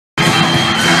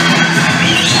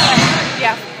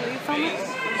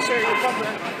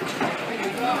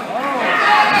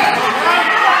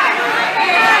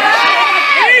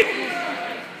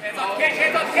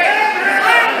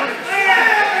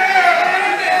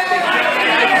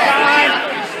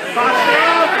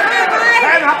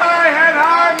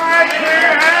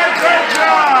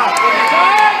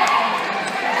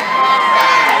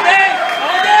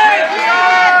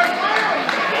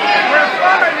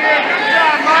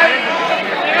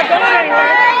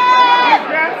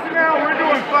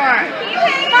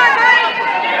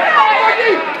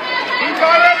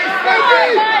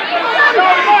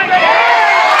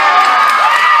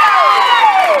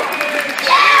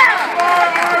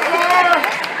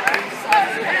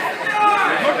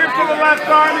Left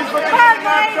arm, he's looking for the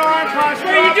left arm.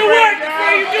 Where you do work!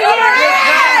 Where you do work!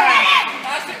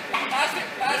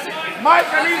 Mike,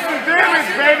 I need some damage,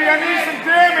 baby. I need some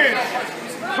damage.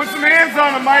 Put some hands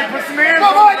on him, Mike. Put some hands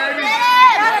on him, baby.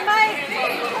 Got him, Mike.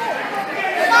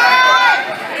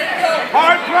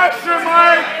 Hard pressure,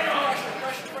 Mike.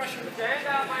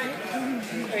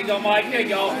 There you go, Mike. There you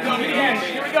go.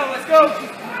 Here we go. Let's go.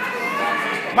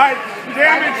 Mike,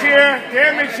 damage here.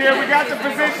 Damage here. We got the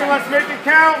position. Let's make it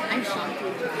count.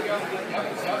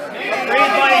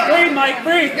 Breathe, buddy. Breathe, Mike.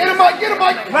 Breathe. Get him, Mike. Get him,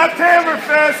 Mike. Left hammer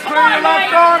fist. Clear your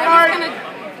left arm, Mike.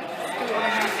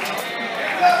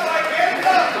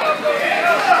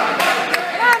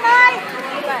 Come on, Mike.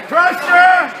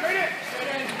 Pressure.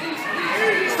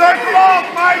 Circle off,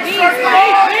 Mike. Circle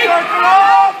off. Circle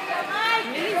off.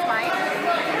 Knees, Mike.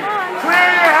 Come on.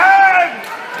 Clear your head.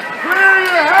 Clear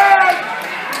your head.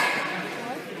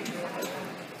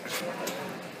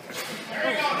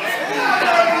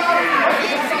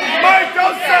 Mike,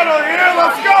 don't settle here.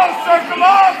 Let's go. Circle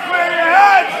off. Clear your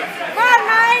head. Come on,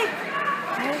 Mike.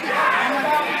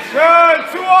 Good.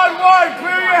 2-on-1.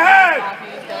 Clear your head.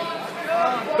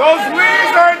 Those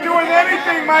wings aren't doing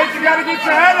anything, Mike. You got to get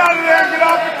your head out of there and get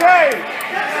off the cage.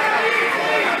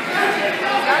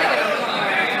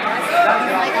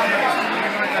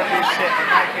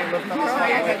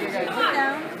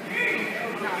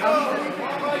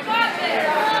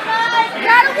 You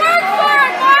gotta work for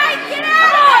it, Mike. Get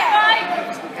out of it.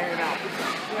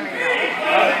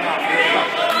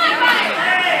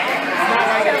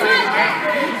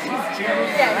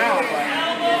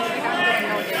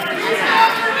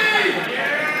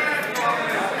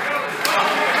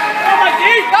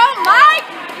 Go, Mike. Come on, Mike.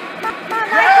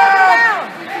 Yeah.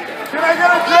 Can I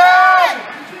get a jab?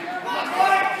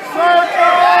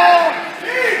 Circle.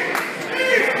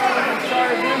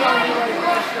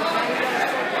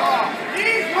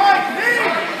 Knees, Mike,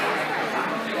 knees.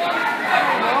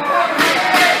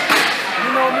 You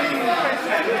know me.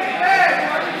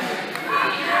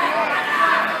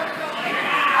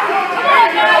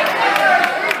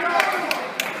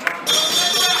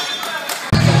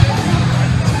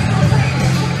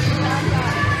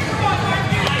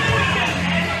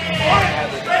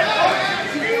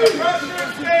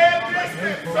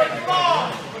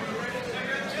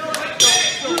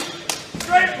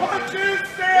 Straight punches,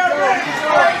 stay on it.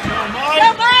 Go,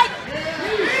 Mike.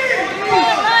 Go,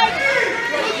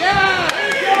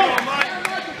 Mike.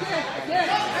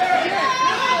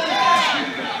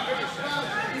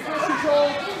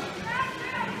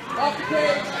 Off the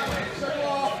cage. Circle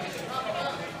off.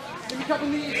 Give me a couple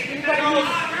knees. Give me a couple knees.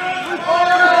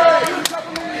 Give me a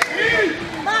couple knees.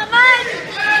 Come on, Mike.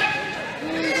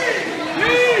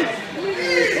 Knees.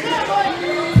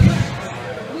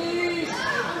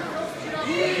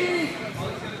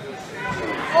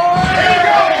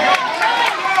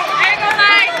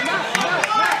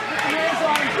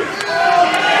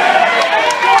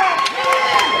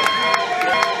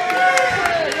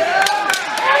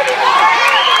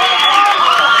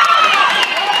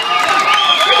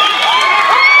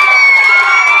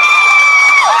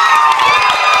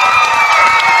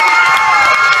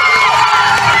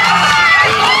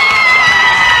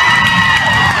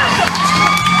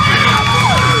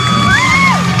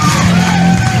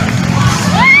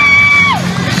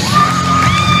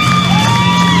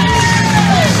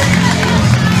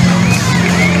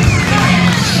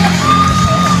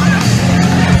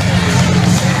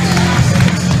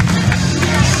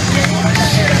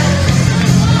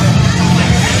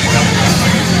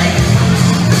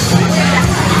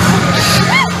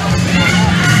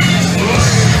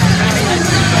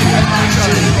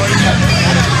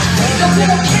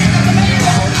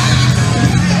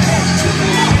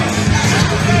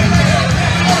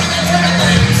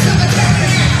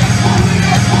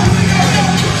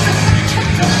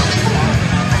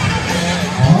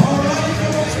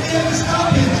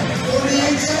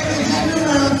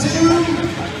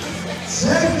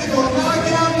 Technical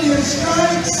knockout, the